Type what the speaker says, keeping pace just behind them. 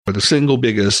are the single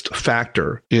biggest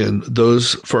factor in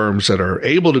those firms that are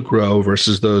able to grow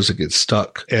versus those that get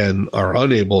stuck and are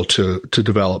unable to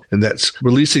develop. And that's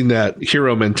releasing that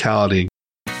hero mentality.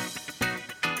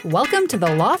 Welcome to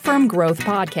the Law Firm Growth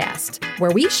Podcast,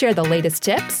 where we share the latest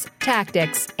tips,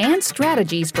 tactics, and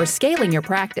strategies for scaling your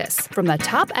practice from the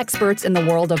top experts in the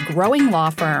world of growing law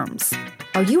firms.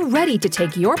 Are you ready to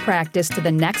take your practice to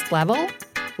the next level?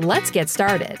 Let's get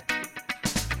started.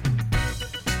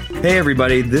 Hey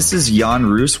everybody, this is Jan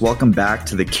Roos. Welcome back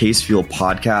to the Case Fuel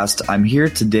podcast. I'm here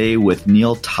today with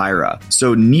Neil Tyra.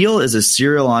 So Neil is a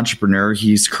serial entrepreneur.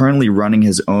 He's currently running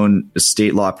his own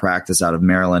estate law practice out of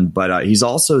Maryland, but he's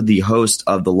also the host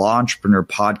of the Law Entrepreneur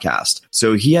podcast.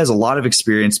 So he has a lot of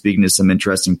experience speaking to some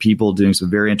interesting people, doing some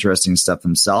very interesting stuff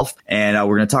himself. And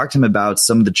we're going to talk to him about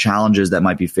some of the challenges that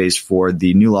might be faced for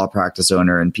the new law practice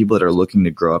owner and people that are looking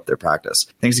to grow up their practice.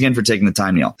 Thanks again for taking the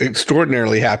time, Neil.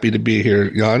 Extraordinarily happy to be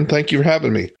here, Jan. Thank you for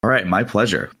having me. All right, my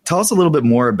pleasure. Tell us a little bit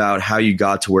more about how you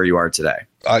got to where you are today.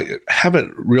 I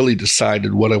haven't really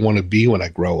decided what I want to be when I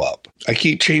grow up. I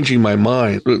keep changing my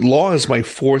mind. Law is my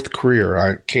fourth career.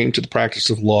 I came to the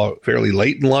practice of law fairly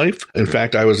late in life. In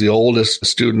fact, I was the oldest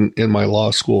student in my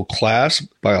law school class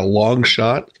by a long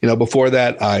shot. Before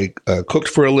that, I cooked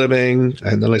for a living,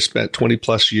 and then I spent 20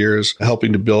 plus years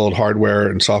helping to build hardware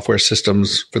and software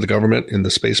systems for the government in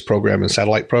the space program and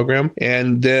satellite program.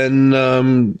 And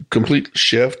then complete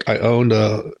shift. I owned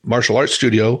a martial arts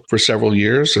studio for several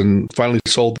years and finally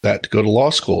sold that to go to law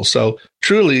school. So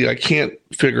truly, I can't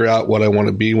figure out what I want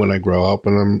to be when I grow up,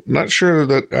 and I'm not sure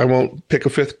that I won't pick a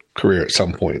fifth career at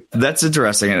some point. That's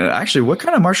interesting. And actually, what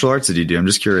kind of martial arts did you do? I'm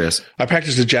just curious. I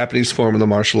practiced a Japanese form of the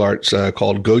martial arts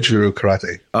called Goju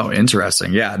Karate. Oh,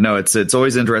 interesting. Yeah, no, it's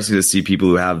always interesting to see people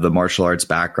who have the martial arts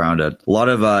background. A lot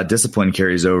of discipline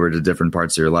carries over to different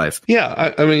parts of your life.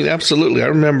 Yeah, I mean, absolutely. I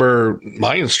remember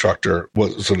my instructor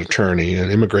was an attorney,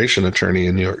 an immigration attorney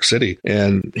in New York City,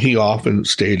 and he often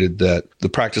stated that the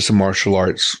practice of martial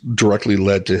arts directly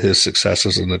led to his success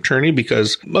as an attorney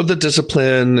because of the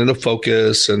discipline and the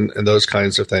focus and those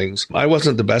kinds of things. I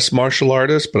wasn't the best martial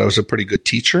artist, but I was a pretty good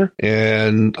teacher,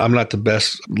 and I'm not the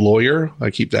best lawyer.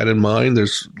 I keep that in mind.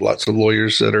 There's lots of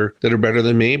lawyers that are better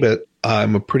than me, but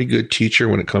I'm a pretty good teacher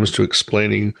when it comes to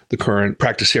explaining the current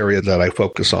practice area that I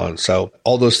focus on. So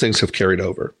all those things have carried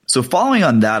over. So following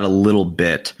on that a little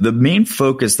bit, the main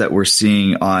focus that we're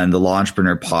seeing on the Law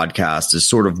Entrepreneur podcast is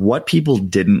sort of what people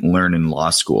didn't learn in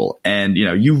law school. And,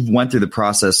 you went through the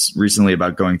process recently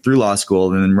about going through law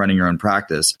school and then running your own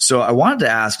practice. So I wanted to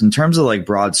ask, in terms of like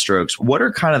broad strokes, what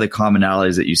are kind of the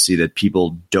commonalities that you see that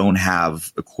people don't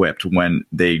have equipped when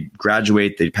they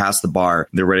graduate, they pass the bar,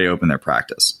 they're ready to open their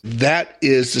practice? That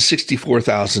is the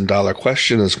 $64,000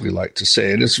 question, as we like to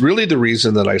say. And it's really the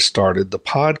reason that I started the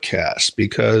podcast,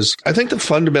 because I think the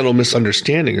fundamental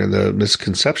misunderstanding or the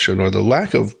misconception or the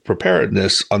lack of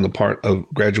preparedness on the part of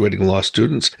graduating law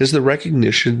students is the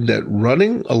recognition that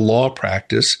running a law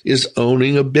practice is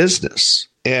owning a business.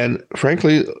 And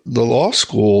frankly, the law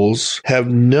schools have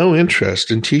no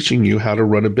interest in teaching you how to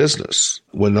run a business.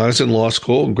 When I was in law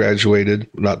school and graduated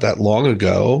not that long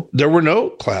ago, there were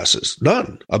no classes,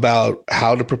 none, about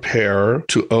how to prepare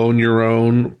to own your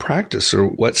own practice or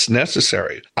what's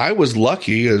necessary. I was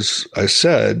lucky, as I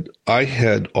said, I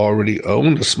had already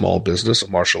owned a small business, a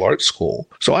martial arts school.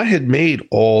 So I had made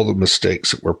all the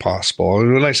mistakes that were possible.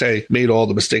 And when I say made all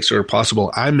the mistakes that were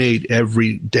possible, I made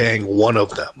every dang one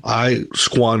of them. I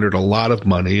squandered a lot of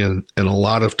money and a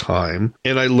lot of time.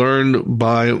 And I learned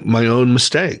by my own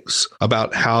mistakes about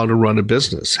how to run a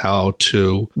business, how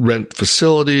to rent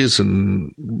facilities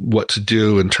and what to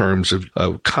do in terms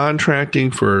of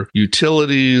contracting for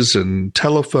utilities and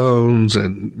telephones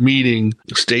and meeting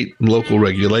state and local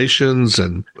regulations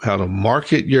and how to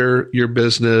market your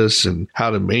business and how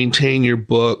to maintain your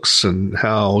books and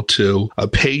how to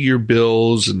pay your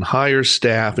bills and hire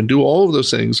staff and do all of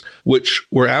those things, which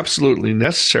were absolutely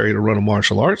necessary to run a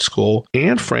martial arts school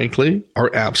and, frankly,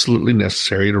 are absolutely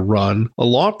necessary to run a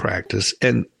law practice.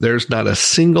 And there's not a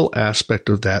single aspect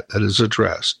of that is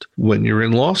addressed when you're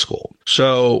in law school.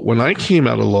 So when I came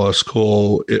out of law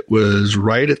school, it was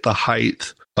right at the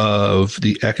height of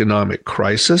the economic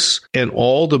crisis, and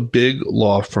all the big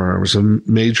law firms and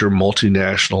major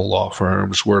multinational law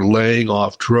firms were laying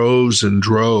off droves and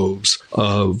droves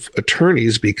of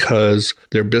attorneys because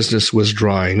their business was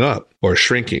drying up or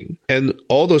shrinking. And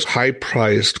all those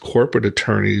high-priced corporate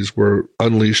attorneys were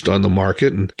unleashed on the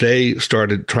market, and they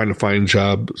started trying to find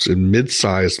jobs in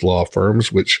mid-sized law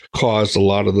firms, which caused a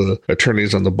lot of the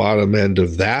attorneys on the bottom end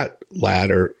of that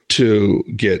ladder to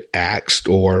get axed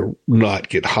or not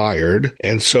get hired.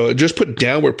 And so it just put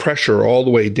downward pressure all the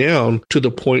way down to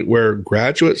the point where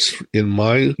graduates in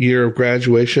my year of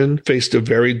graduation faced a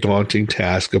very daunting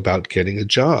task about getting a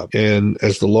job. And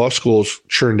as the law schools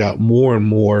churned out more and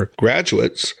more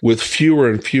graduates with fewer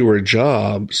and fewer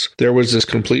jobs, there was this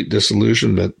complete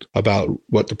disillusionment about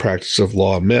what the practice of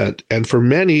law meant. And for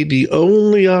many, the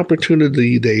only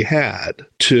opportunity they had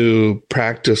to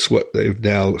practice what they've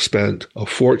now spent a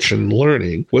fortune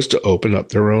learning was to open up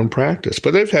their own practice.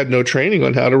 But they've had no training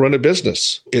on how to run a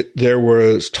business. There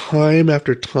was time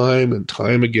after time and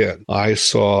time again, I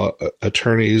saw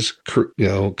attorneys,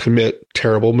 commit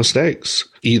terrible mistakes,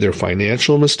 either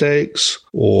financial mistakes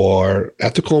or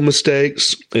ethical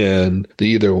mistakes, and they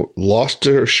either lost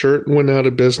their shirt and went out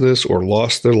of business or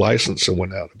lost their license and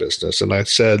went out of business. And I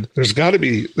said,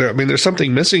 there's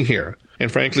something missing here.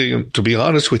 And frankly, to be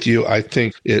honest with you, I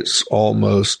think it's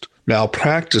almost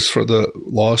malpractice for the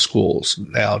law schools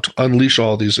now to unleash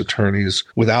all these attorneys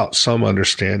without some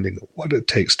understanding of what it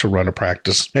takes to run a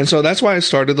practice. And so that's why I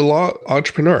started The Law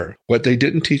Entrepreneur, what they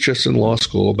didn't teach us in law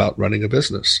school about running a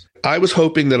business. I was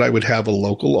hoping that I would have a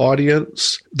local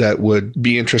audience that would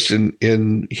be interested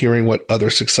in hearing what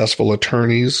other successful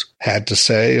attorneys had to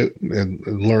say and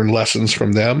learn lessons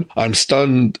from them. I'm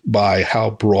stunned by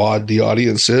how broad the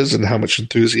audience is and how much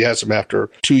enthusiasm after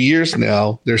 2 years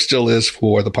now there still is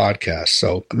for the podcast.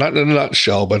 So not in a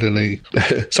nutshell, but in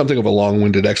something of a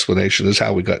long-winded explanation is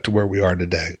how we got to where we are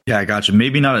today. Yeah, I gotcha.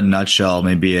 Maybe not a nutshell,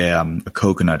 maybe a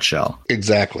coconut shell.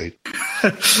 Exactly.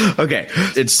 Okay.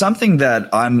 It's something that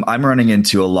I'm running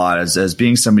into a lot as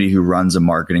being somebody who runs a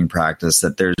marketing practice,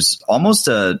 that there's almost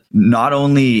not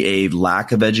only a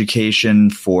lack of education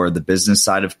for the business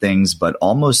side of things, but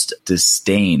almost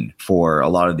disdain for a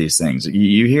lot of these things.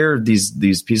 You hear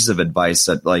these pieces of advice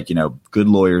that good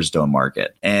lawyers don't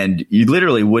market. And you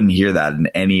literally wouldn't hear that in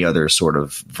any other sort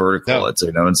of vertical. No. It's,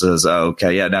 it says, oh,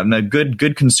 okay, yeah, now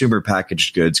good consumer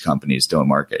packaged goods companies don't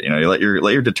market. You let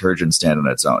your detergent stand on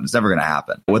its own. It's never going to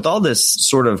happen. With all this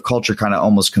sort of culture kind of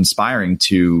almost conspiring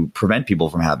to prevent people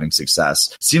from having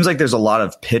success, it seems like there's a lot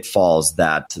of pitfalls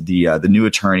that the new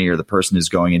attorney or the person who's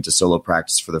going into solo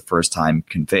practice for the first time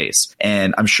can face.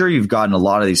 And I'm sure you've gotten a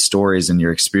lot of these stories in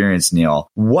your experience, Neil.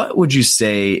 What would you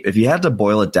say, if you had to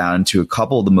boil it down to a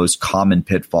couple of the most common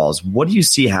pitfalls, what do you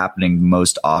see happening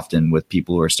most often with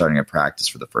people who are starting a practice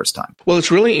for the first time? Well,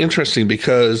 it's really interesting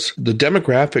because the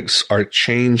demographics are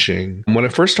changing. When I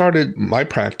first started my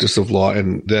practice of law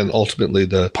and then ultimately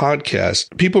the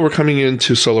podcast, people were coming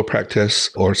into solo practice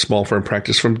or small firm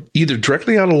practice from either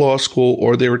directly out of law school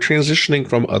or they were transitioning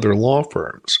from other law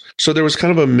firms. So there was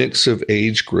kind of a mix of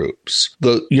age groups.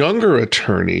 The younger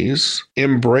attorneys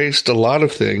embraced a lot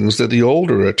of things that the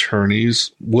older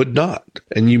attorneys would not.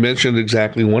 And you mentioned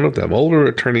exactly one of them. Older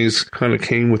attorneys kind of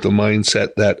came with the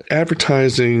mindset that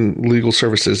advertising legal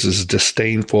services is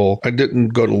disdainful. I didn't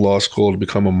go to law school to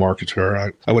become a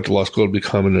marketer. I went to law school to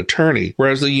become an attorney.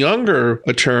 Whereas the younger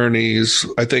attorneys,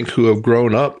 I think, who have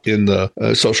grown up in the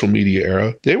social media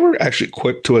era, they were actually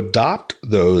quick to adopt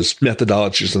those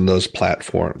methodologies and those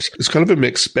platforms. It's kind of a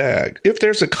mixed bag. If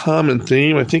there's a common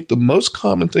theme, I think the most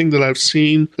common thing that I've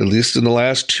seen, at least in the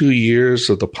last 2 years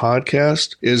of the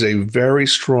podcast, is a very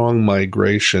strong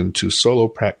migration to solo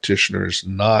practitioners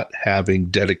not having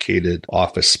dedicated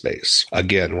office space.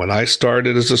 Again, when I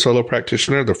started as a solo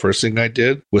practitioner, the first thing I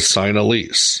did was sign a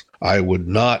lease. I would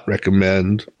not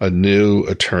recommend a new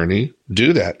attorney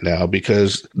do that now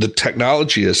because the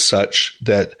technology is such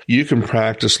that you can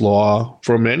practice law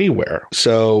from anywhere.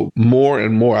 So more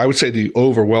and more, I would say the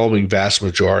overwhelming vast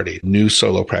majority, new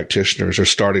solo practitioners are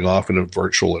starting off in a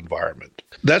virtual environment.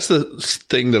 That's the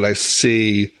thing that I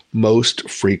see most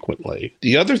frequently.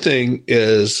 The other thing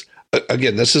is,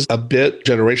 again, this is a bit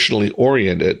generationally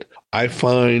oriented. I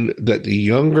find that the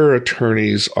younger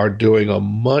attorneys are doing a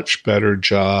much better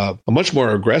job, a much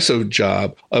more aggressive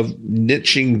job of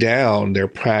niching down their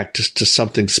practice to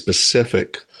something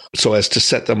specific so as to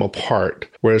set them apart.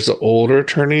 Whereas the older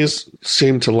attorneys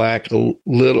seem to lack a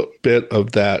little bit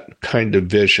of that kind of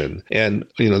vision. And,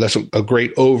 that's a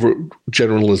great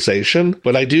overgeneralization.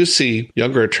 But I do see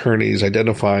younger attorneys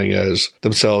identifying as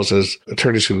themselves as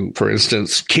attorneys who, for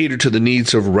instance, cater to the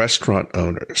needs of restaurant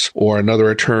owners, or another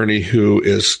attorney who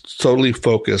is totally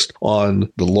focused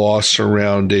on the law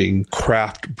surrounding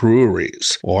craft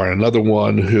breweries, or another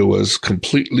one who was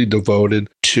completely devoted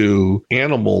to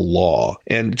animal law,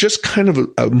 and just kind of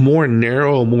a more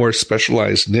narrow, more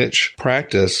specialized niche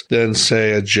practice than,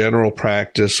 say, a general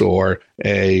practice or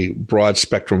a broad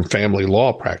spectrum family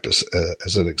law practice,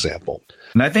 as an example.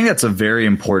 And I think that's a very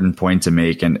important point to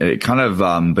make. And it kind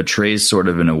of betrays sort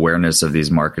of an awareness of these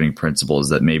marketing principles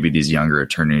that maybe these younger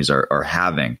attorneys are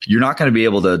having. You're not going to be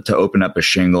able to open up a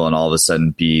shingle and all of a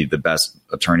sudden be the best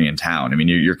attorney in town. I mean,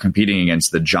 you're competing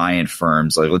against the giant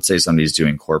firms. Like, let's say somebody's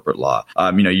doing corporate law.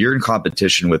 You're in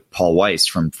competition with Paul Weiss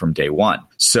from day one.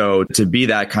 So to be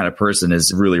that kind of person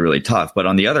is really, really tough. But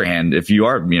on the other hand, if you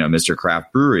are, Mr.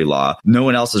 Craft Brewery Law, no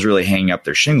one else is really hanging up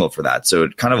their shingle for that. So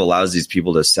it kind of allows these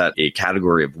people to set a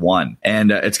category of one.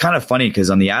 And it's kind of funny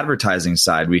because on the advertising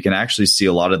side, we can actually see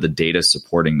a lot of the data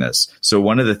supporting this. So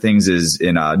one of the things is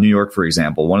in New York, for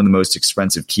example, one of the most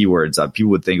expensive keywords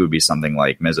people would think would be something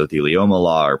like mesothelioma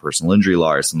law or personal injury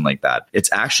law or something like that.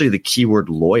 It's actually the keyword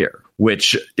lawyer,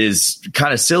 which is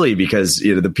kind of silly because,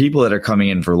 the people that are coming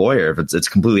in for lawyer, if it's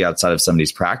completely outside of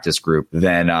somebody's practice group,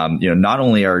 then, not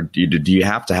only do you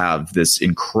have to have this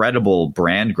incredible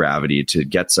brand gravity to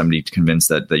get somebody to convince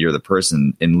that you're the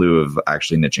person in lieu of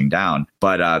actually niching down,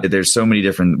 but there's so many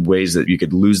different ways that you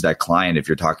could lose that client if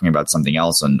you're talking about something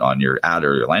else on your ad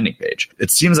or your landing page. It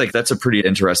seems like that's a pretty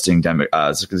interesting,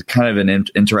 it's kind of an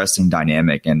interesting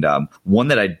dynamic, and one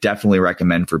that I definitely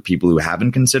recommend for people who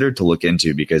haven't considered to look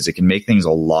into because it can make things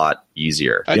a lot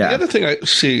easier. The other thing I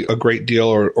see a great deal,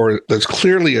 or there's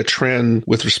clearly a trend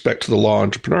with respect to the law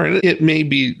entrepreneur, and it may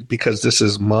be because this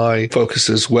is my focus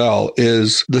as well,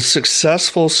 is the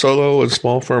successful solo and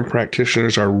small firm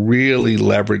practitioners are really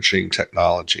leveraging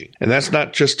technology. And that's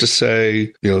not just to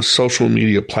say, social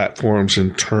media platforms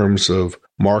in terms of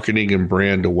marketing and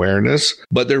brand awareness,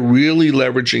 but they're really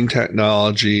leveraging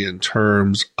technology in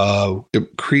terms of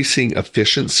increasing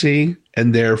efficiency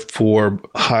and therefore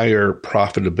higher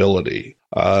profitability.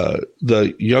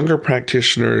 The younger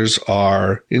practitioners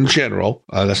are, in general,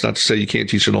 that's not to say you can't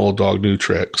teach an old dog new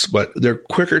tricks, but they're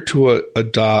quicker to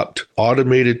adopt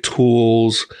automated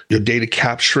tools, data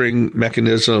capturing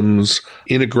mechanisms,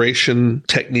 integration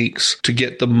techniques to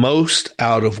get the most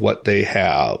out of what they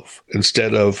have,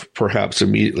 instead of perhaps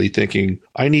immediately thinking,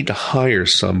 I need to hire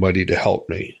somebody to help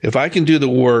me. If I can do the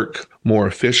work more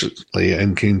efficiently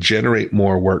and can generate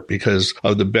more work because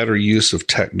of the better use of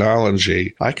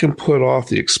technology, I can put off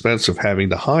the expense of having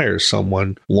to hire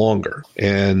someone longer.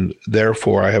 And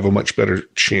therefore, I have a much better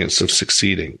chance of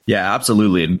succeeding. Yeah,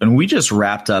 absolutely. And we just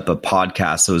wrapped up a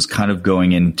podcast that was kind of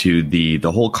going into the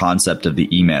whole concept of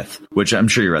the E-Myth, which I'm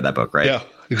sure you read that book, right? Yeah.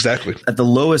 Exactly. At the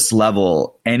lowest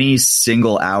level, any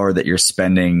single hour that you're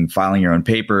spending filing your own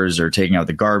papers or taking out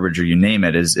the garbage or you name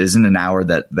it isn't an hour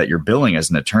that you're billing as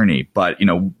an attorney. But,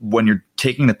 when you're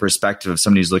taking the perspective of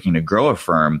somebody who's looking to grow a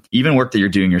firm, even work that you're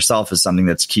doing yourself is something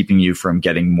that's keeping you from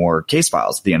getting more case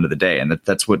files at the end of the day. And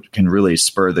that's what can really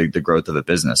spur the growth of a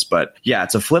business. But yeah,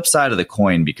 it's a flip side of the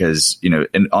coin because,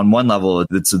 and on one level,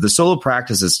 the solo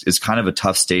practice is kind of a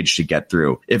tough stage to get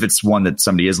through if it's one that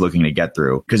somebody is looking to get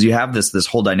through, because you have this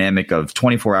whole dynamic of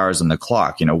 24 hours on the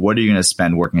clock. What are you going to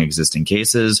spend working existing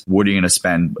cases? What are you going to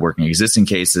spend working existing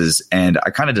cases? And I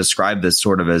kind of describe this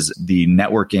sort of as the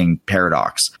networking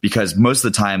paradox, because most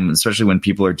of the time, especially when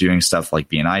people are doing stuff like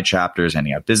BNI chapters,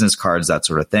 handing out business cards, that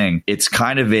sort of thing, it's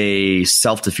kind of a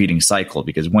self-defeating cycle,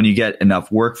 because when you get enough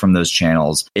work from those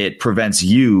channels, it prevents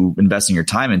you investing your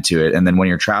time into it. And then when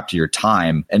you're trapped to your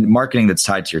time, and marketing that's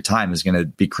tied to your time is going to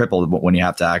be crippled when you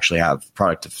have to actually have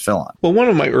product to fulfill on. Well, one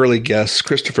of my early guests,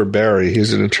 Christopher Barry,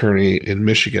 he's an attorney in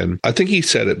Michigan. I think he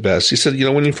said it best. He said,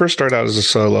 when you first start out as a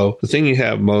solo, the thing you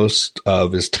have most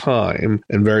of is time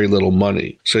and very little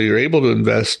money. So you're able to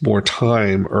invest more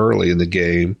time early in the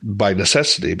game by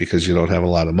necessity because you don't have a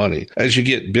lot of money. As you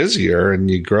get busier and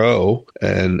you grow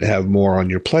and have more on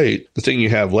your plate, the thing you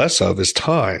have less of is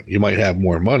time. You might have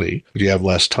more money, but you have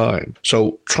less time.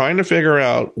 So trying to figure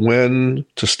out when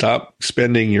to stop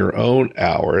spending your own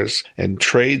hours and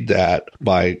trade that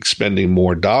by spending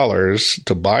more dollars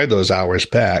to buy those hours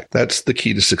back, that's the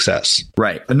key to success.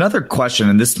 Right. Another question,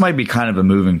 and this might be kind of a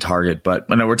moving target, but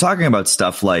we're talking about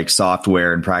stuff like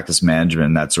software and practice management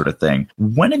and that sort of thing.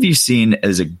 When have you seen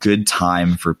as a good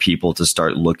time for people to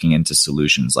start looking into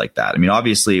solutions like that? I mean,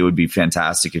 obviously, it would be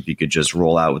fantastic if you could just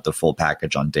roll out with the full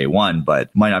package on day one, but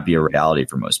might not be a reality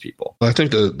for most people. I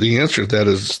think the answer to that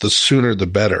is the sooner the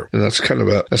better. And that's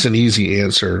that's an easy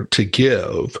answer to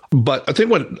give. But I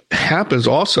think what happens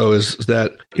also is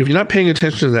that if you're not paying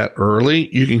attention to that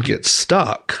early, you can get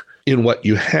stuck in what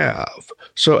you have.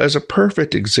 So as a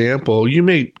perfect example, you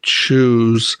may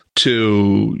choose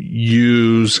to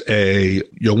use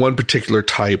one particular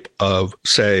type of,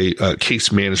 say,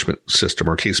 case management system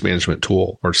or case management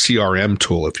tool or CRM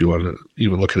tool, if you want to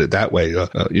even look at it that way,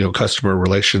 customer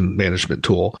relation management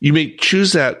tool. You may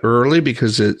choose that early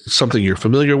because it's something you're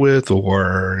familiar with,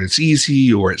 or it's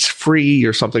easy, or it's free,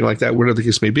 or something like that, whatever the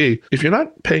case may be. If you're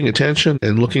not paying attention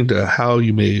and looking to how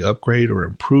you may upgrade or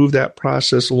improve that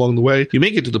process along the way, you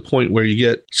may get to the point where you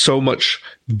get so much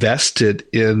vested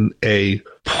in a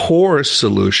poor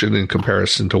solution in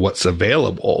comparison to what's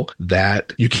available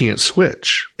that you can't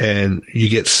switch and you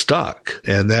get stuck.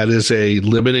 And that is a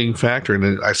limiting factor.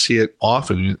 And I see it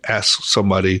often. You ask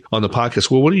somebody on the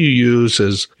podcast, well, what do you use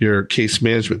as your case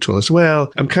management tool? I say,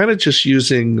 well, I'm kind of just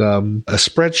using a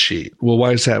spreadsheet. Well,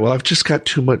 why is that? Well, I've just got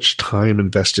too much time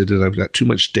invested and I've got too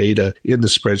much data in the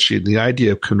spreadsheet. And the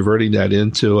idea of converting that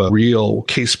into a real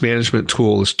case management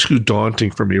tool is too daunting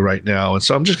for me right now. And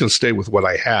so I'm just going to stay with what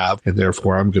I have, and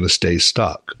therefore I'm going to stay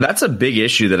stuck. That's a big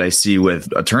issue that I see with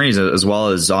attorneys as well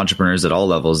as entrepreneurs at all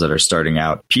levels that are starting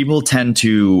out. People tend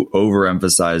to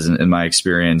overemphasize, in my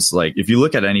experience, like if you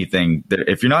look at anything, that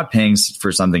if you're not paying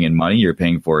for something in money, you're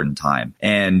paying for it in time.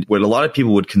 And what a lot of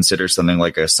people would consider something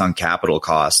like a sunk capital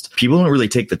cost, people don't really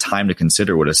take the time to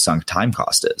consider what a sunk time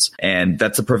cost is. And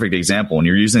that's a perfect example. When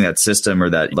you're using that system or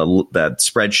that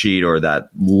spreadsheet or that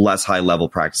less high level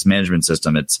practice management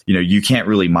system, it's, you can't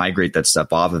really migrate that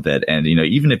stuff off of it. And,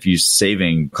 even if you're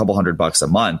saving a couple $100 a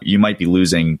month, you might be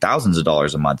losing thousands of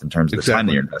dollars a month in terms of the time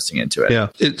that you're investing into it. Yeah.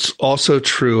 It's also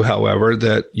true, however,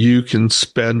 that you can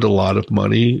spend a lot of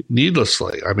money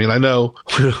needlessly. I mean, I know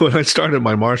when I started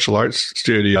my martial arts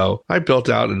studio, I built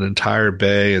out an entire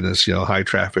bay in this, high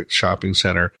traffic shopping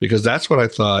center because that's what I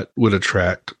thought would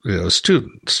attract,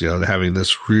 students, having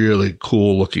this really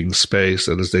cool looking space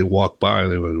that as they walk by,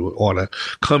 they would want to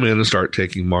come in and start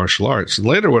taking martial arts. And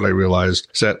later what I realized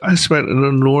is that I spent an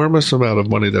enormous amount of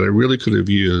money that I really could have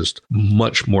used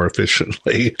much more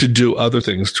efficiently to do other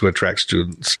things to attract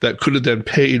students that could have then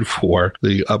paid for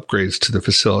the upgrades to the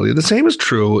facility. And the same is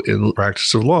true in the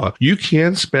practice of law. You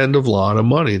can spend a lot of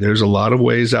money. There's a lot of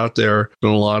ways out there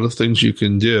and a lot of things you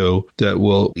can do that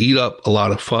will eat up a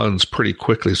lot of funds pretty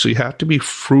quickly. So you have to be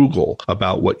frugal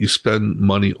about what you spend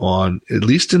money on, at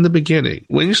least in the beginning.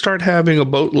 When you start having a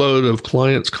boatload of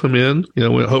clients come in,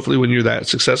 hopefully when you're that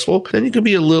successful, then you can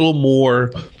be a little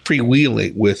more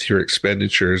freewheeling with your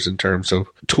expenditures in terms of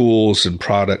tools and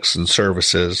products and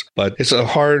services. But it's a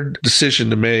hard decision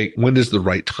to make. When is the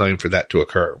right time for that to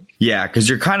occur? Yeah, because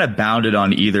you're kind of bounded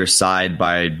on either side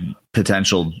by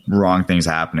potential wrong things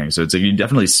happening. So it's like you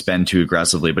definitely spend too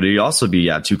aggressively, but you also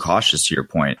be too cautious, to your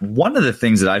point. One of the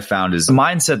things that I found is the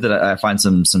mindset that I find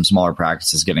some smaller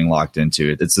practices getting locked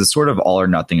into. It's this sort of all or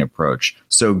nothing approach.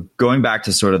 So going back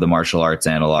to sort of the martial arts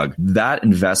analog, that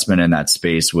investment in that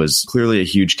space was clearly a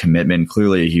huge commitment,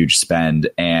 clearly a huge spend.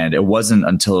 And it wasn't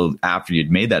until after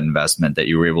you'd made that investment that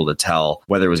you were able to tell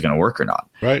whether it was going to work or not.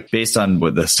 Right. Based on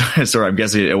what the story, I'm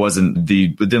guessing it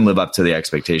didn't live up to the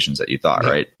expectations that you thought,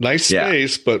 right? Nice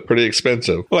space, but pretty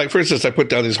expensive. Like, for instance, I put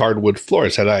down these hardwood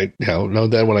floors. Had I known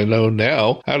then what I know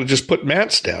now, I would just put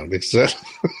mats down. Because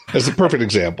that's a perfect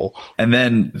example. And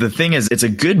then the thing is, it's a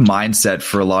good mindset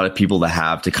for a lot of people to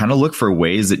have, to kind of look for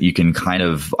ways that you can kind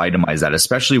of itemize that,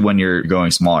 especially when you're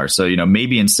going smaller. So,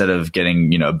 maybe instead of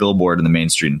getting, a billboard in the main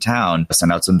street in town,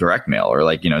 send out some direct mail, or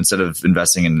like, instead of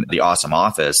investing in the awesome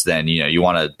office, then, you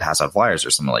want to pass out flyers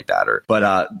or something like that.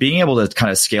 But being able to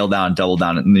kind of scale down, double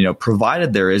down, and,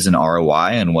 provided there is an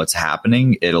ROI and what's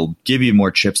happening, it'll give you more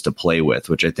chips to play with,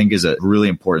 which I think is a really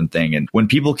important thing. And when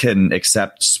people can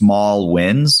accept small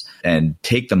wins and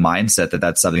take the mindset that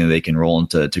that's something that they can roll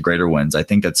into greater wins, I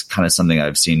think that's kind of something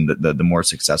I've seen that the more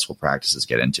successful practices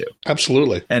get into.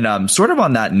 Absolutely. And sort of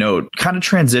on that note, kind of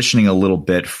transitioning a little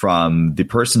bit from the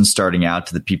person starting out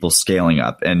to the people scaling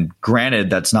up. And granted,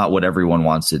 that's not what everyone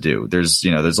wants to do. There's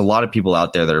a lot of people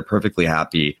out there that are perfectly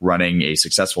happy running a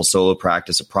successful solo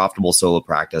practice, a profitable solo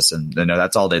practice, and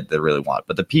that's all they really want.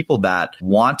 But the people that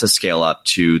want to scale up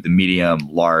to the medium,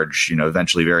 large,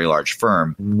 eventually very large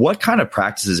firm, what kind of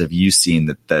practices have you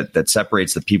seen that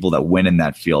separates the people that win in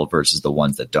that field versus the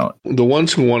ones that don't? The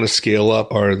ones who want to scale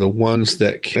up are the ones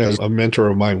that, as a mentor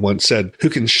of mine once said, who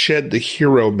can shed the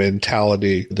hero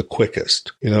mentality the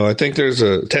quickest. I think there's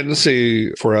a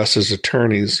tendency for us as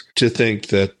attorneys to think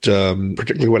that,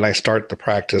 particularly when I start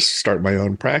my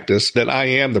own practice, that I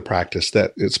am the practice,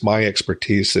 that it's my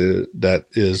expertise that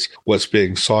is what's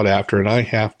being sought after, and I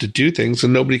have to do things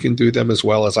and nobody can do them as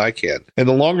well as I can. And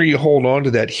the longer you hold on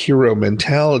to that hero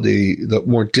mentality, reality, the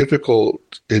more difficult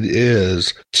it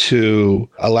is to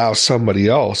allow somebody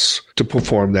else to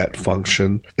perform that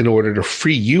function in order to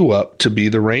free you up to be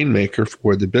the rainmaker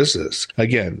for the business.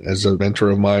 Again, as a mentor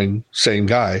of mine, same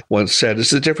guy, once said,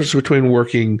 it's the difference between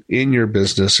working in your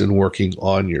business and working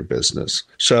on your business.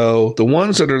 So the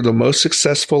ones that are the most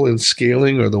successful in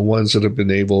scaling are the ones that have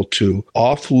been able to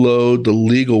offload the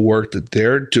legal work that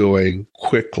they're doing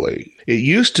quickly. It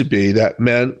used to be that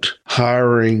meant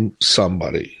hiring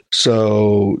somebody.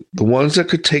 So the ones that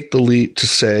could take the leap to,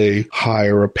 say,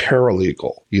 hire a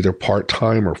paralegal, either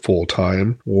part-time or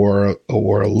full-time, or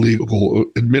a legal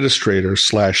administrator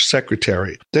 /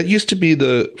 secretary, that used to be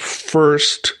the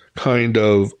first kind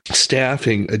of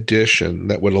staffing addition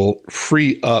that would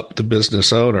free up the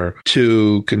business owner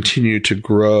to continue to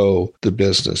grow the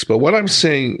business. But what I'm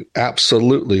seeing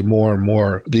absolutely more and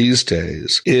more these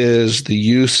days is the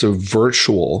use of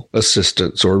virtual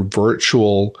assistants or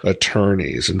virtual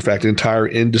attorneys. In fact, entire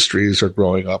industries are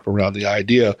growing up around the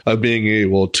idea of being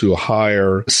able to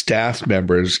hire staff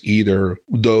members, either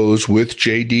those with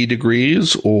JD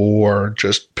degrees or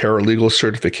just paralegal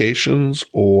certifications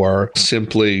or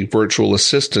simply virtual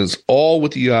assistants, all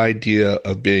with the idea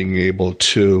of being able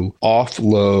to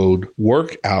offload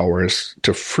work hours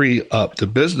to free up the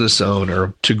business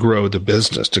owner to grow the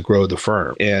business, to grow the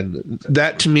firm. And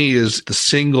that to me is the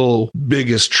single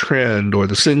biggest trend or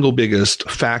the single biggest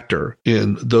factor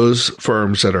in those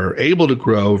firms that are able to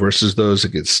grow versus those that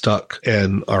get stuck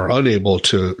and are unable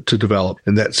to develop.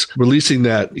 And that's releasing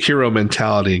that hero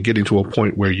mentality and getting to a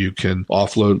point where you can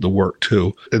offload the work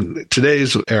to, in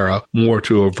today's era, more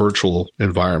to a virtual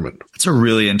environment. That's a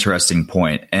really interesting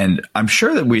point. And I'm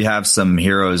sure that we have some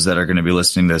heroes that are going to be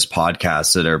listening to this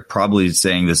podcast that are probably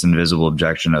saying this invisible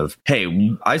objection of,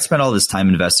 hey, I spent all this time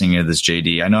investing into this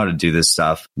JD. I know how to do this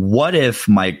stuff. What if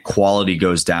my quality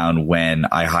goes down when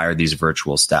I hire these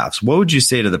virtual staffs? What would you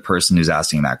say to the person who's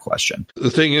asking that question? The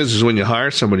thing is when you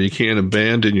hire somebody, you can't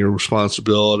abandon your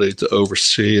responsibility to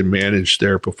oversee and manage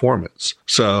their performance.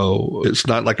 So it's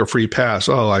not like a free pass.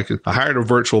 Oh, I hired a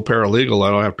virtual paralegal.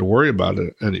 I don't have to worry about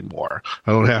it anymore.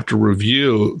 I don't have to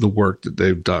review the work that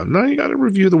they've done. No, you got to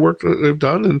review the work that they've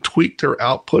done and tweak their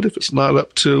output. If it's not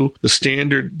up to the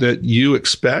standard that you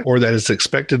expect or that is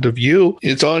expected of you,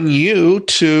 it's on you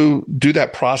to do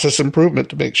that process improvement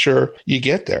to make sure you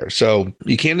get there. So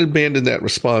you can't abandon that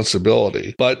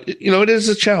responsibility. But, it is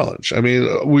a challenge. I mean,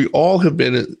 we all have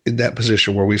been in that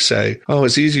position where we say, oh,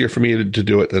 it's easier for me to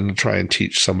do it than to try and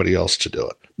teach somebody else to do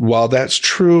it. While that's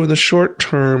true in the short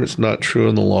term, it's not true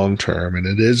in the long term, and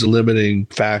it is a limiting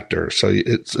factor. So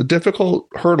it's a difficult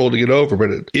hurdle to get over,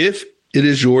 but if it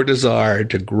is your desire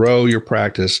to grow your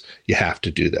practice, you have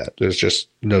to do that. There's just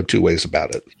no two ways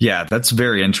about it. Yeah, that's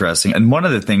very interesting. And one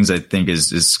of the things I think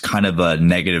is kind of a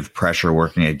negative pressure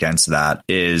working against that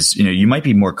is, you might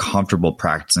be more comfortable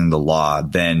practicing the law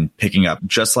than picking up,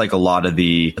 just like a lot of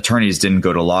the attorneys didn't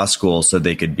go to law school so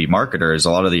they could be marketers.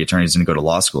 A lot of the attorneys didn't go to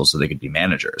law school so they could be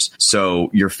managers.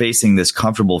 So you're facing this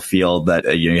comfortable field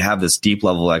that you have this deep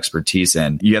level of expertise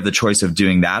in. You have the choice of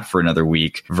doing that for another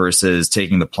week versus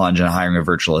taking the plunge and hiring a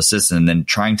virtual assistant and then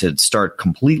trying to start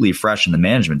completely fresh in the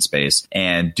management space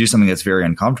and do something that's very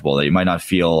uncomfortable that you might not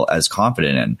feel as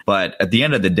confident in. But at the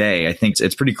end of the day, I think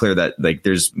it's pretty clear that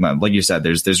there's, like you said,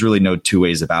 there's really no two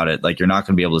ways about it. You're not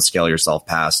going to be able to scale yourself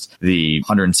past the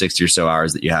 160 or so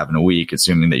hours that you have in a week,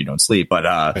 assuming that you don't sleep.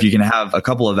 But if you can have a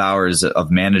couple of hours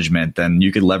of management, then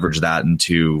you could leverage that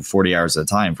into 40 hours at a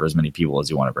time for as many people as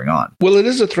you want to bring on. Well, it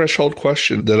is a threshold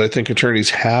question that I think attorneys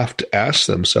have to ask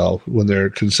themselves when they're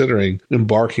considering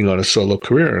embarking on a solo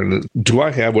career. And do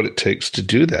I have what it takes to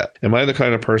do that? Am I the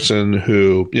kind of person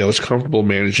who, is comfortable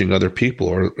managing other people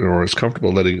or is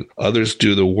comfortable letting others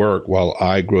do the work while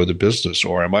I grow the business?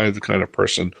 Or am I the kind of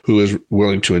person who is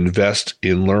willing to invest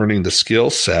in learning the skill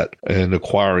set and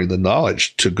acquiring the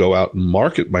knowledge to go out and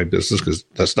market my business? Because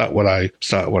that's not what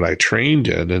I trained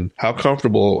in. And how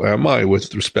comfortable am I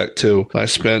with respect to, I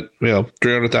spent,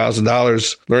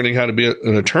 $300,000 learning how to be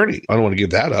an attorney. I don't want to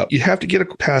give that up. You have to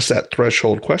get past that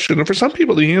threshold question. And for some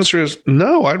people, the answer is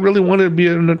no, I really want to be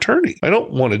an attorney. I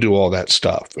don't want to do all that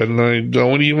stuff. And I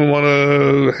don't even want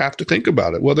to have to think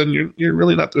about it. Well, then you're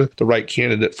really not the right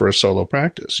candidate for a solo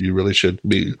practice. You really should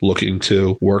be looking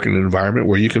to work in an environment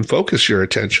where you can focus your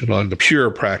attention on the pure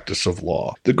practice of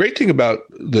law. The great thing about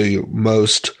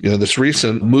this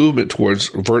recent movement towards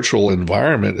virtual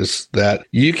environment is that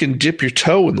you can dip your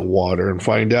toe in the water and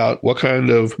find out what kind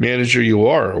of manager you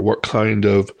are or what kind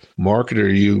of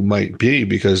marketer you might be,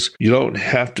 because you don't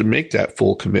have to make that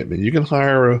full commitment. You can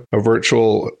hire a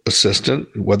virtual assistant,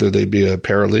 whether they be a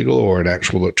paralegal or an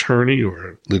actual attorney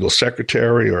or a legal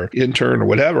secretary or intern or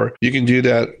whatever. You can do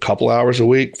that a couple hours a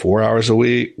week, 4 hours a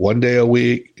week, 1 day a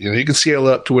week. You can scale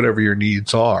up to whatever your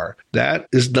needs are. That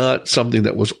is not something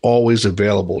that was always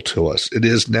available to us. It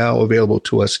is now available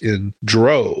to us in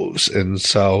droves. And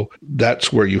so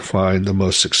that's where you find the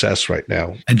most success right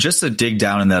now. And just to dig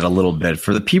down in that a little bit,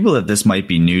 for the people that this might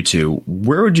be new to,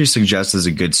 where would you suggest is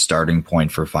a good starting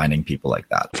point for finding people like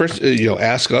that? First,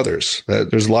 ask others.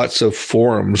 There's lots of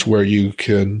forums where you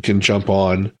can jump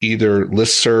on, either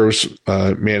listservs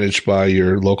managed by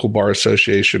your local bar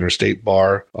association or state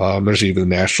bar. There's even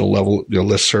national level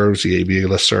listservs, the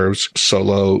ABA listservs.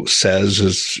 Solo Says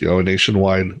is a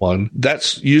nationwide one.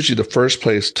 That's usually the first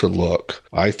place to look,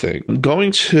 I think.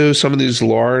 Going to some of these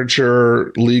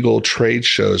larger legal trade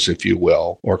shows, if you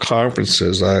will, or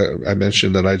conferences. I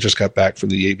mentioned that I just got back from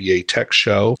the ABA Tech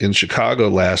Show in Chicago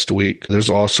last week. There's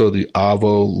also the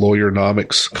AVO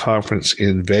Lawyer-nomics Conference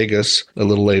in Vegas a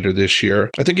little later this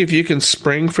year. I think if you can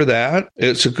spring for that,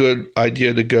 it's a good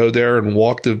idea to go there and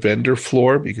walk the vendor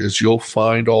floor, because you'll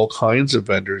find all kinds of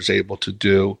vendors able to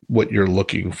do what you're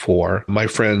looking for. My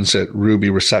friends at Ruby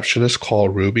Receptionist, Call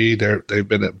Ruby, they've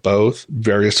been at both.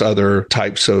 Various other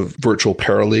types of virtual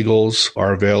paralegals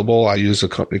are available. I use a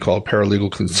company called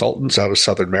Paralegal Consultants out of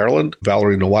Southern Maryland.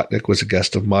 Valerie Nowotnik was a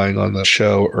guest of mine on the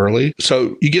show early.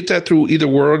 So you get that through either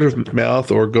word of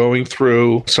mouth or going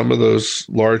through some of those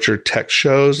larger tech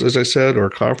shows, as I said, or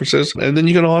conferences. And then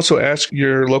you can also ask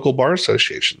your local bar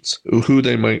associations who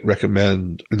they might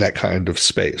recommend in that kind of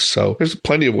space. So there's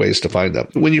plenty of ways to find them.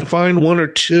 When you find one or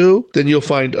two, then you'll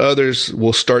find others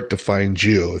will start to find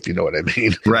you, if you know what I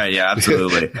mean. Right. Yeah,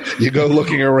 absolutely. You go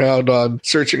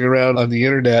searching around on the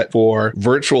internet for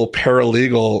virtual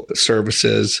paralegal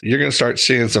services, you're going to start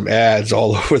seeing some ads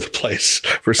all over the place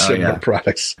for similar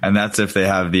products. And that's if they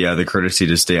have the courtesy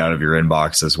to stay out of your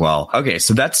inbox as well. Okay.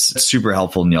 So that's super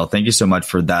helpful, Neil. Thank you so much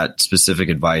for that specific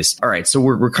advice. All right. So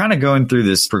we're kind of going through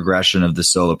this progression of the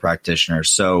solo practitioner.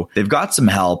 So they've got some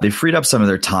help. They've freed up some of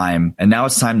their time, and now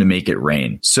it's time to make it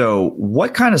rain. So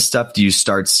what kind of stuff do you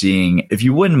start seeing? If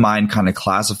you wouldn't mind kind of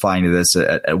classifying this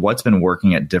at what's been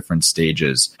working at different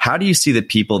stages, how do you see the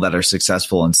people that are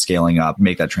successful in scaling up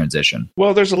make that transition?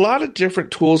 Well, there's a lot of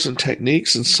different tools and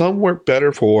techniques, and some work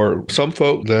better for some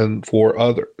folk than for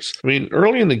others. I mean,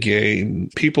 early in the game,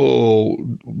 people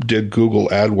did Google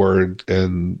AdWords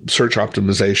and search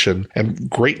optimization and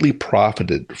greatly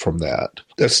profited from that.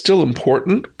 That's still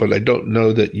important, but I don't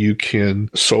know that you can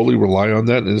solely rely on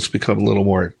that, and it's become a little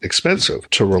more expensive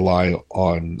to rely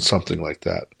on something like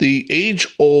that. The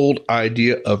age-old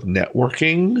idea of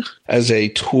networking as a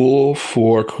tool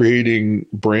for creating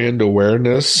brand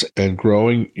awareness and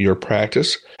growing your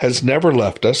practice has never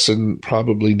left us and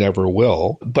probably never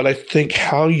will. But I think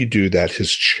how you do that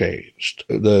has changed.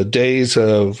 The days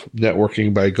of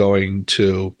networking by going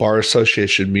to bar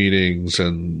association meetings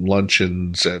and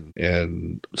luncheons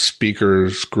and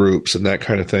speakers groups and that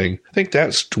kind of thing, I think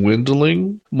that's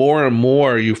dwindling. More and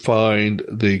more you find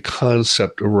the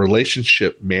concept of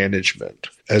relationship management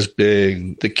as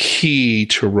being the key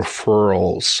to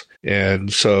referrals.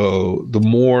 And so the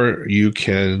more you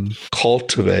can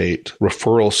cultivate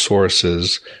referral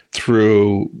sources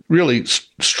through really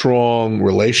strong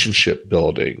relationship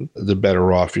building, the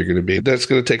better off you're going to be. That's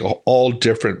going to take all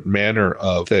different manner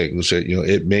of things.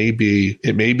 It may be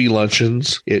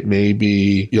luncheons, it may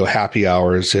be happy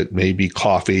hours, it may be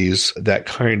coffees, that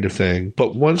kind of thing.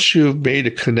 But once you've made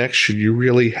a connection, you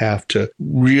really have to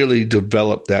really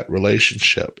develop that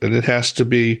relationship, and it has to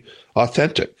be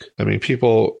authentic. I mean,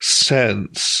 people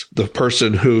sense the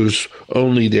person who's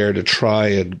only there to try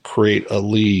and create a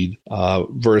lead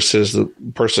versus the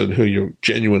person who you're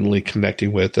genuinely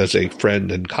connecting with as a friend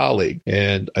and colleague.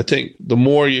 And I think the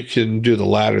more you can do the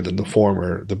latter than the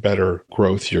former, the better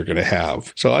growth you're going to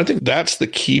have. So I think that's the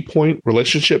key point.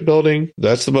 Relationship building,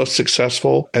 that's the most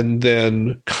successful. And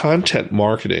then content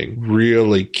marketing,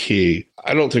 really key.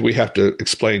 I don't think we have to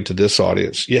explain to this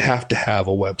audience, you have to have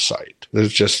a website.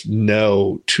 There's just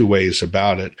no two ways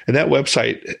about it. And that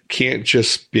website can't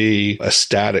just be a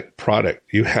static product.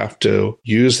 You have to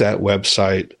use that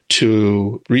website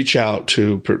to reach out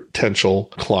to potential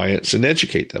clients and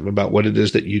educate them about what it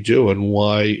is that you do and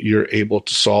why you're able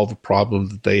to solve a problem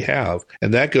that they have.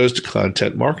 And that goes to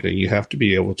content marketing. You have to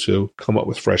be able to come up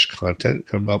with fresh content,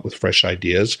 come up with fresh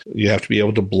ideas. You have to be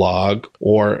able to blog,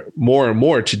 or more and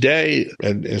more today,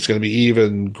 and it's going to be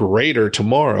even greater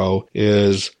tomorrow,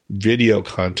 is video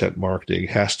content marketing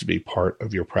has to be part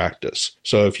of your practice.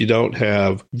 So if you don't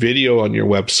have video on your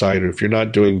website, or if you're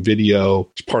not doing video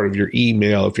as part of your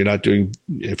email, if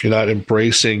you're not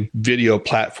embracing video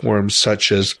platforms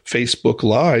such as Facebook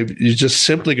Live, you're just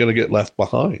simply going to get left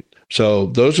behind. So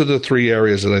those are the three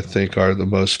areas that I think are the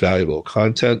most valuable: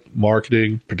 content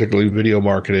marketing, particularly video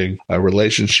marketing,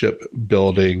 relationship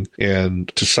building,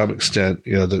 and to some extent,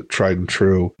 the tried and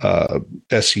true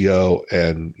SEO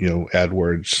and,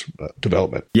 AdWords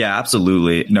development. Yeah,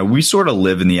 absolutely. No, we sort of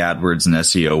live in the AdWords and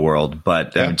SEO world,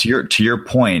 but to your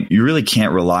point, you really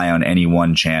can't rely on any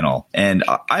one channel. And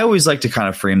I always like to kind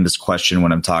of frame this question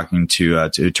when I'm talking to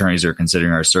attorneys who are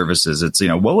considering our services. It's,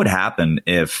 what would happen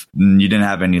if you didn't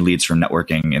have any leads from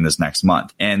networking in this next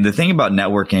month? And the thing about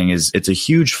networking is it's a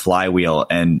huge flywheel.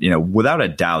 And, without a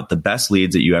doubt, the best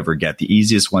leads that you ever get, the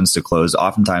easiest ones to close,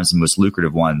 oftentimes the most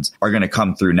lucrative ones, are going to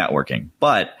come through networking.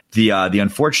 But the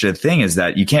unfortunate thing is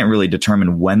that you can't really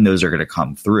determine when those are going to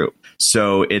come through.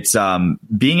 So it's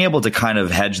being able to kind of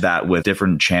hedge that with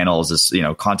different channels,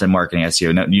 content marketing,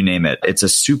 SEO, you name it. It's a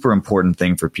super important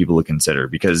thing for people to consider,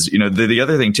 because, the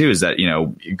other thing too is that,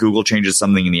 Google changes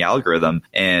something in the algorithm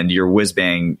and your whiz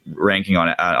bang ranking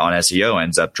on SEO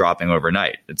ends up dropping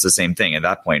overnight. It's the same thing at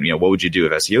that point. What would you do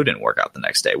if SEO didn't work out the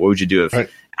next day? What would you do if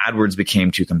AdWords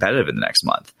became too competitive in the next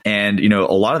month? And, a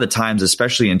lot of the times,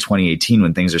 especially in 2018,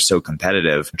 when things are so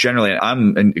competitive, generally,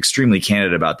 I'm extremely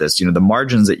candid about this. The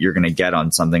margins that you're going to get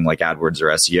on something like AdWords or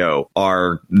SEO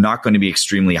are not going to be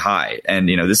extremely high. And,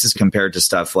 this is compared to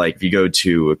stuff like if you go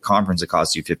to a conference that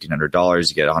costs you $1,500,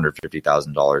 you get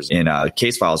 $150,000 in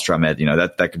case files from it,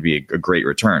 that could be a great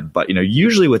return. But,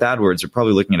 usually with AdWords, you're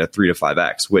probably looking at a 3 to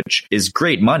 5x, which is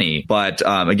great money. But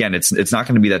again, it's not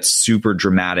going to be that super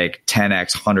dramatic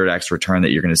 10x, 100x return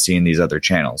that you're going to see in these other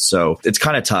channels. So it's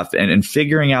kind of tough. And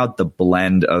figuring out the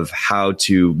blend of how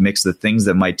to mix the things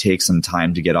that might take some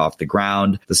time to get off the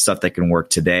ground, the stuff that can work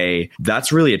today,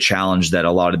 that's really a challenge that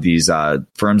a lot of these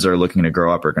firms that are looking to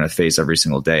grow up are going to face every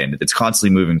single day. And it's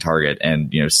constantly moving target.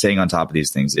 And, staying on top of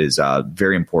these things is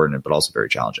very important, but also very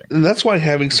challenging. And that's why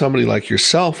having somebody like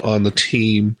yourself on the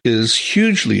team is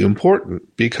hugely important,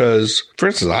 because, for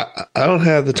instance, I don't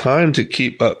have the time to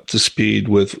keep up to speed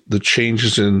with the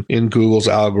changes in Google's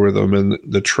algorithm and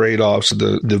the trade-offs,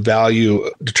 the value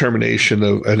determination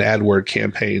of an AdWord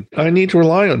campaign. I need to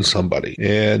rely on somebody.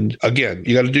 And again,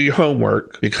 you got to do your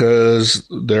homework, because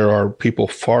there are people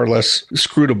far less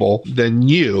scrutable than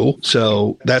you.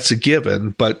 So that's a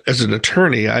given. But as an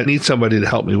attorney, I need somebody to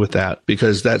help me with that,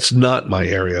 because that's not my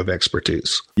area of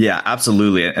expertise. Yeah,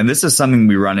 absolutely. And this is something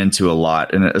we run into a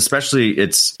lot. And especially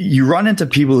you run into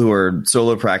people who are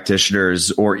solo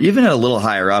practitioners, or even a little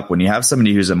higher up when you have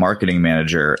somebody who's a marketing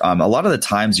manager. A lot of the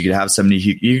times you could have somebody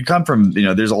you could come from,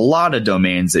 there's a lot of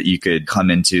domains that you could come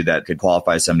into that could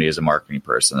qualify somebody as a marketing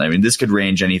person. I mean, this could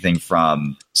range anything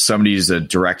from somebody who's a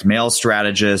direct mail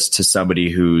strategist to somebody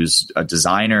who's a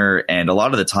designer. And a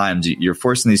lot of the times you're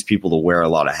forcing these people to wear a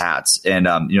lot of hats. And,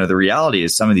 the reality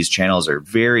is some of these channels are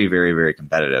very, very, very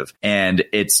competitive. And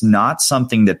it's not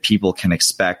something that people can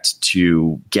expect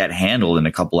to get handled in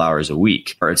a couple hours a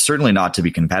week, or it's certainly not to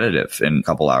be competitive in a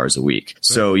couple hours a week.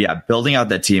 So yeah, building out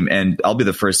that team. And I'll be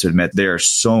the first to admit there are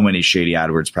so many shady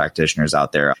AdWords practitioners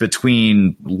out there,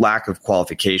 between lack of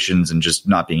qualifications and just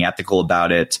not being ethical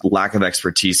about it, lack of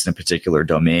expertise in a particular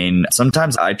domain.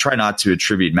 Sometimes I try not to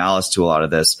attribute malice to a lot of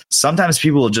this. Sometimes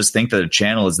people will just think that a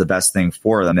channel is the best thing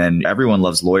for them, and everyone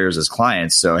loves lawyers as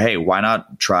clients. So, hey, why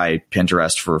not try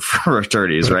Pinterest for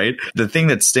attorneys, right? The thing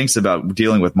that stinks about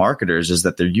dealing with marketers is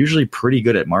that they're usually pretty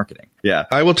good at marketing. Yeah.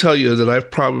 I will tell you that I've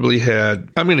probably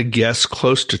had, I'm going to guess,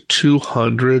 close to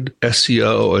 200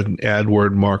 SEO and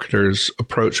AdWord marketers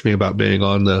approach me about being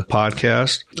on the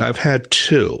podcast. I've had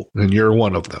 2, and you're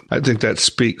one of them. I think that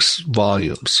speaks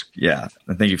volumes. Yeah.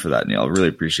 Thank you for that, Neil. I really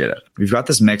appreciate it. We've got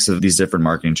this mix of these different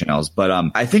marketing channels, but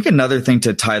I think another thing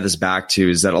to tie this back to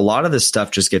is that a lot of this stuff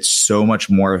just gets so much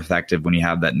more effective when you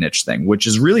have that niche thing, which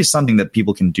is really something that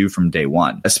people can do from day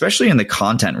one, especially in the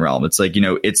content realm. It's like,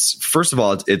 it's, first of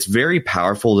all, it's very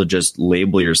powerful to just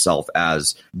label yourself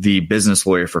as the business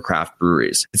lawyer for craft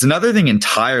breweries. It's another thing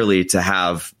entirely to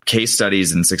have case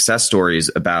studies and success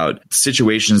stories about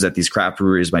situations that these craft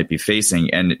breweries might be facing.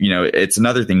 And, it's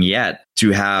another thing yet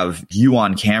to have you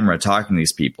on camera talking to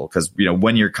these people. Because,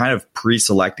 when you're kind of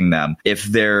pre-selecting them, if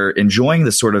they're enjoying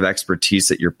the sort of expertise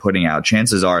that you're putting out,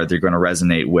 chances are they're going to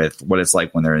resonate with what it's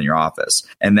like when they're in your office.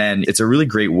 And then it's a really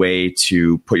great way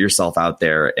to put yourself out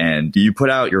there, and you put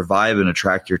out your vibe and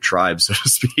attract your tribe, so to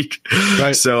speak.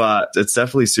 Right. So it's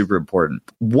definitely super important.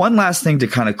 One last thing to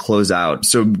kind of close out.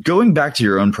 So going back to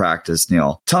your own practice,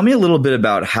 Neil, tell me a little bit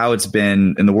about how it's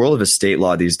been in the world of estate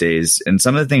law these days and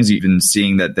some of the things you've been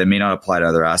seeing that may not apply to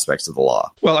other aspects of the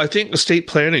law. Well, I think estate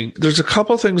planning, there's a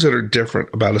couple of things that are different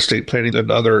about estate planning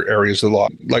than other areas of the law.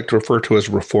 I like to refer to as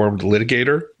reformed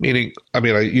litigator, meaning, I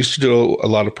used to do a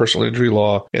lot of personal injury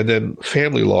law and then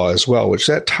family law as well, which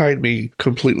that tied me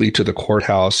completely to the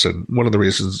courthouse. And one of the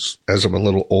reasons, as I'm a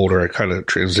little older, I kind of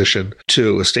transitioned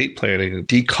to estate planning and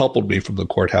decoupled me from the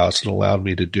courthouse and allowed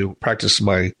me to practice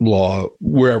my law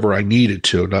wherever I needed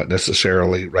to, not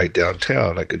necessarily right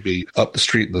downtown. I could be up the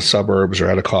street in the suburbs or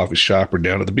at a coffee shop or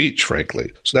down at the beach,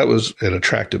 frankly. So that was an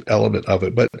attractive element of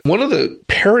it. But one of the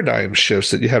paradigm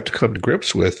shifts that you have to come to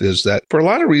grips with is that for a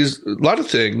lot of reasons, a lot of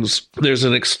things, there's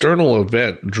an external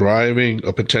event driving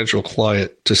a potential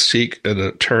client to seek an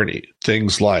attorney.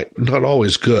 Things like, not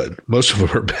always good, most of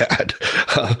them are bad.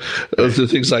 The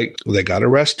things like they got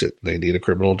arrested, they need a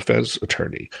criminal defense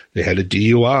attorney. They had a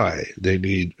DUI, they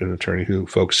need an attorney who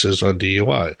focuses on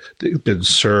DUI. They've been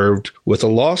served with a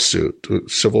lawsuit, a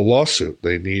civil lawsuit.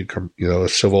 They need, a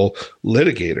civil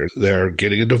litigator. They're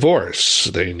getting a divorce.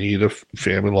 They need a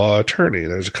family law attorney.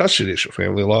 There's a custody issue,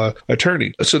 family law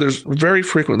attorney. So there's very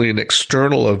frequently an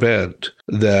external event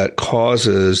that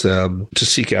causes them to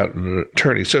seek out an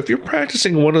attorney. So if you're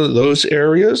practicing one of those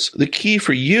areas, the key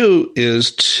for you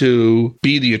is to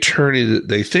be the attorney that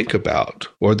they think about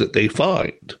or that they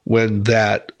find when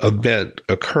that event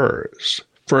occurs.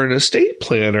 For an estate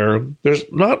planner, there's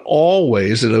not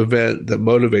always an event that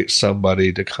motivates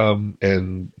somebody to come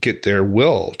and get their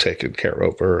will taken care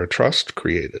of or a trust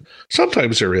created.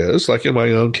 Sometimes there is, like in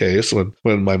my own case,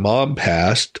 when my mom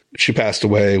passed, she passed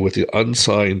away with the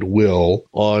unsigned will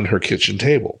on her kitchen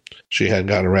table. She hadn't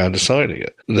gotten around to signing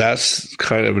it. That's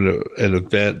kind of an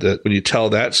event that when you tell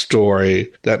that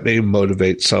story, that may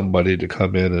motivate somebody to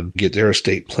come in and get their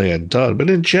estate plan done. But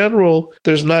in general,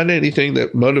 there's not anything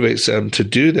that motivates them to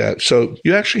do that. So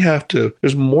you actually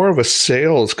there's more of a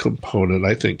sales component,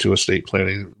 I think, to estate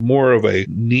planning, more of a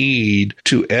need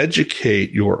to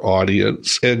educate your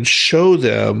audience and show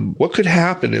them what could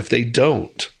happen if they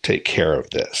don't take care of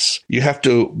this. You have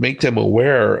to make them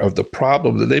aware of the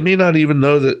problem that they may not even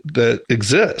know that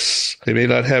exists. They may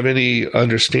not have any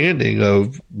understanding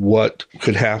of what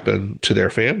could happen to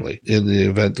their family in the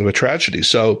event of a tragedy.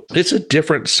 So it's a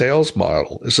different sales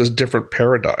model. It's a different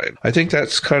paradigm. I think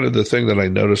that's kind of the thing that I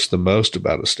noticed the most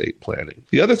about estate planning.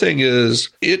 The other thing is,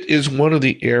 it is one of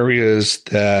the areas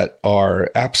that are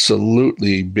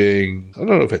absolutely being, I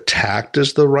don't know if attacked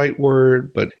is the right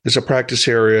word, but it's a practice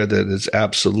area that is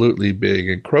absolutely being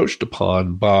encroached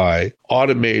upon by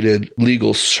automated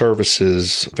legal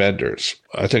services vendors.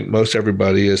 I think most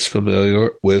everybody is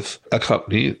familiar with a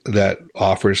company that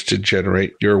offers to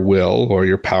generate your will or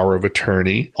your power of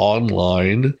attorney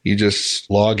online. You just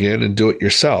log in and do it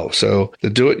yourself. So the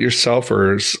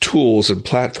do-it-yourselfers tools and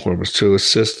platforms to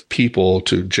assist people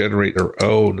to generate their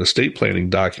own estate planning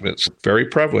documents, very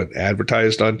prevalent,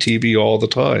 advertised on TV all the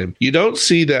time. You don't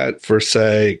see that for,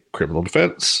 say, criminal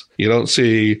defense. You don't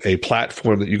see a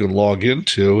platform that you can log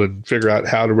into and figure out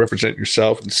how to represent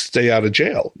yourself and stay out of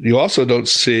jail. You also don't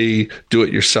see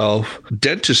do-it-yourself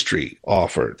dentistry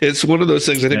offered. It's one of those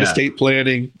things, I think, estate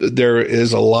planning, there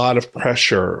is a lot of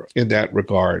pressure in that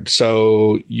regard.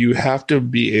 So you have to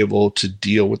be able to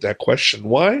deal with that question.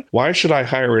 Why should I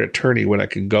hire an attorney when I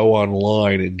can go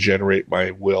online and generate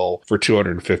my will for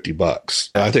 $250?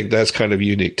 I think that's kind of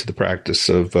unique to the practice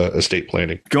of estate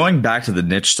planning. Going back to the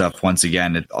niche stuff once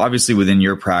again, obviously within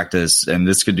your practice, and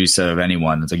this could be said of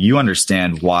anyone, it's like you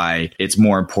understand why it's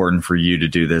more important for you to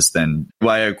do this than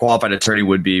why a qualified attorney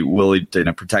would be willing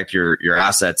to protect your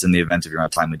assets in the event of your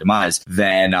untimely demise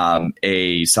than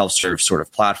a self-serve sort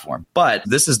of platform. But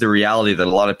this is the reality that a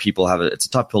lot of people have. It's a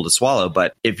tough pill to swallow.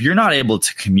 But if you're not able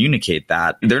to communicate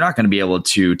that, they're not going to be able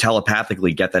to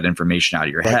telepathically get that information out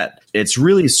of your head. It's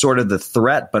really sort of the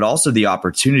threat, but also the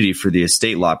opportunity for the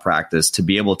estate law practice to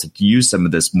be able to use some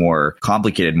of this more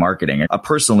complicated marketing. A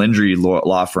personal injury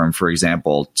law firm, for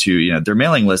example, their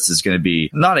mailing list is going to be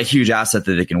not a huge asset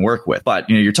that they can work with. But,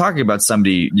 you're talking about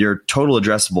somebody, your total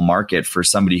addressable market for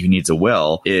somebody who needs a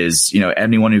will is,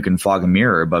 anyone who can fog a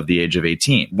mirror above the age of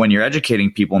 18. When you're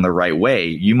educating people in the right way,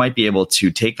 you might be able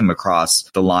to take them across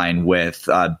the line with,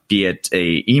 be it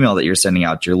a email that you're sending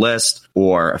out to your list,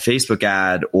 or a Facebook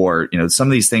ad or, some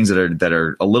of these things that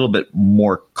are a little bit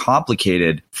more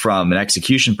complicated from an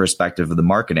execution perspective of the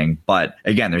marketing. But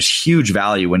again, there's huge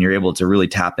value when you're able to really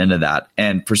tap into that.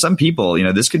 And for some people,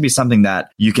 this could be something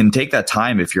that you can take that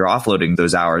time if you're offloading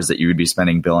those hours that you would be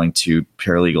spending billing to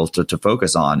paralegals to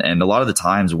focus on. And a lot of the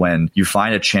times when you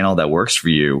find a channel that works for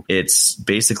you, it's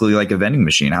basically like a vending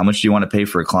machine. How much do you want to pay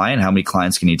for a client? How many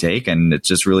clients can you take? And it's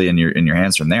just really in your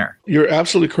hands from there. You're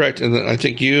absolutely correct. And I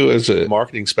think you as a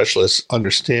marketing specialist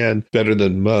understand better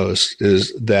than most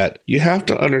is that you have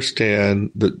to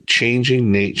understand the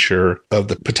changing nature of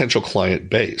the potential client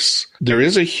base. There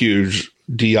is a huge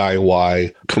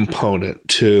DIY component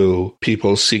to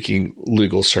people seeking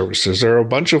legal services. There are a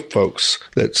bunch of folks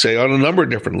that say on a number of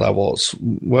different levels,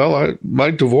 well,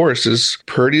 my divorce is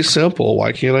pretty simple.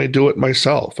 Why can't I do it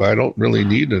myself? I don't really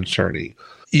need an attorney.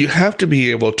 You have to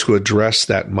be able to address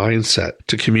that mindset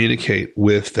to communicate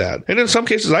with that. And in some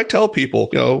cases, I tell people,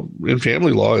 in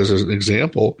family law as an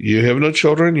example, you have no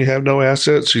children, you have no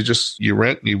assets, you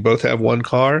rent, you both have one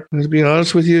car. And to be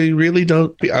honest with you, you really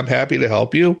don't. I'm happy to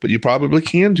help you, but you probably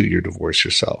can do your divorce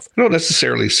yourself. I don't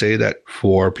necessarily say that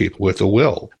for people with a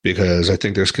will, because I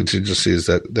think there's contingencies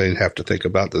that they have to think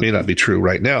about that may not be true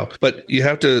right now. But you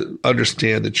have to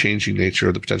understand the changing nature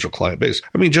of the potential client base.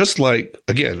 I mean, just like,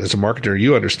 again, as a marketer,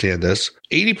 you understand this,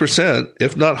 80%,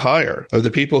 if not higher, of the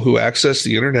people who access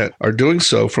the internet are doing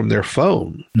so from their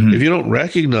phone. Mm-hmm. If you don't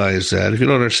recognize that, if you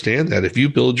don't understand that, if you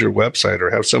build your website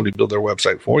or have somebody build their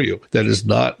website for you that is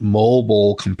not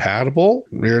mobile compatible,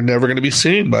 you're never going to be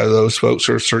seen by those folks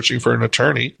who are searching for an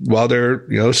attorney while they're,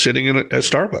 sitting at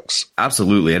Starbucks.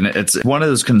 Absolutely. And it's one of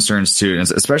those concerns too,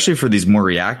 especially for these more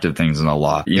reactive things in the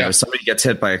law. If somebody gets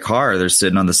hit by a car, they're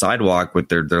sitting on the sidewalk with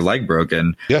their leg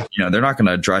broken. Yeah. They're not going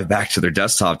to drive back to their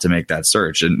desktop to make that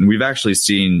search. And we've actually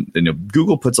seen,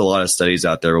 Google puts a lot of studies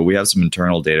out there, but we have some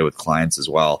internal data with clients as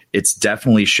well. It's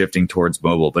definitely shifting towards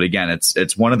mobile. But again,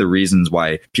 it's one of the reasons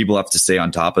why people have to stay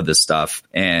on top of this stuff.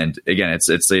 And again, it's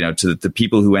to the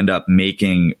people who end up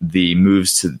making the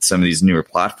moves to some of these newer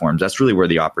platforms, that's really where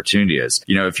the opportunity is.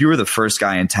 If you were the first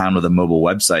guy in town with a mobile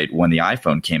website when the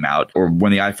iPhone came out, or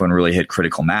when the iPhone really hit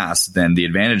critical mass, then the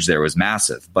advantage there was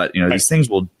massive. But, these things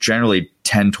will generally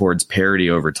tend towards parity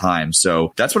over time.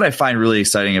 So that's what I find really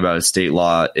exciting about estate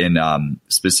law in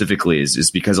specifically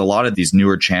is because a lot of these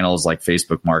newer channels like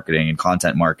Facebook marketing and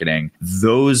content marketing,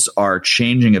 those are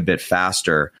changing a bit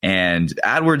faster. And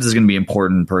AdWords is going to be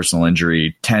important in personal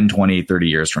injury 10, 20, 30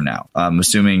 years from now,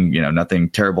 assuming, nothing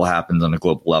terrible happens on a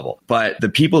global level. But the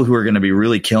people who are going to be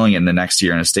really killing it in the next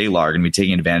year in estate law are going to be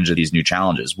taking advantage of these new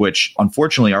challenges, which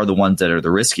unfortunately are the ones that are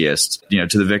the riskiest.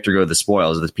 To the victor go the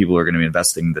spoils, the people who are going to be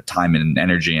investing the time and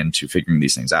energy into figuring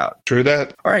these things out. True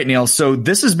that. All right, Neil. So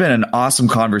this has been an awesome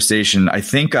conversation. I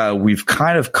think we've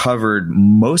kind of covered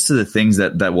most of the things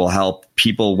that will help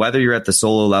people, whether you're at the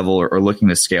solo level or looking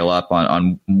to scale up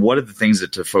on what are the things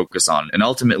to focus on. And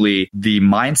ultimately, the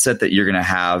mindset that you're going to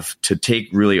have to take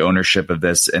really ownership of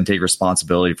this and take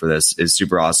responsibility for this is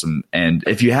super awesome. And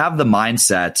if you have the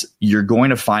mindset, you're going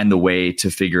to find the way to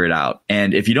figure it out.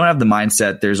 And if you don't have the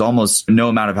mindset, there's almost no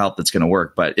amount of help that's going to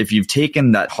work. But if you've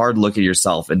taken that hard look at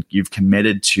yourself and you've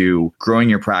committed to growing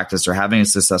your practice or having a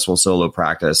successful solo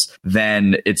practice,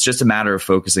 then it's just a matter of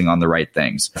focusing on the right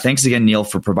things. Thanks again, Neil,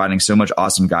 for providing so much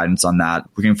awesome guidance on that.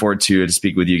 Looking forward to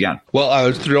speak with you again. Well, I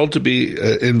was thrilled to be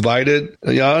invited,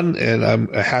 Jan, and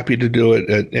I'm happy to do it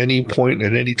at any point,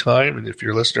 at any time. And if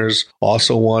your listeners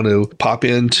also want to pop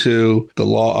into The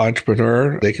Law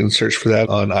Entrepreneur, they can search for that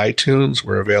on iTunes.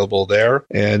 We're available there.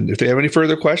 And if they have any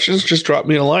further questions, just drop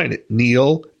me a line at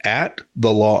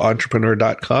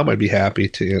neil@thelawentrepreneur.com. I'd be happy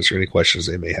to answer any questions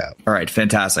they may have. All right.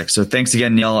 Fantastic. So thanks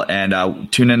again, Neil, and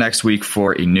tune in next week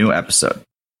for a new episode.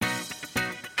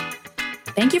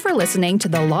 Thank you for listening to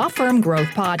the Law Firm Growth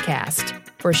Podcast.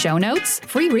 For show notes,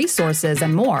 free resources,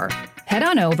 and more, head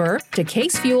on over to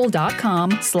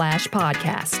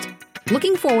casefuel.com/podcast.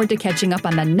 Looking forward to catching up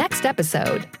on the next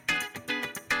episode.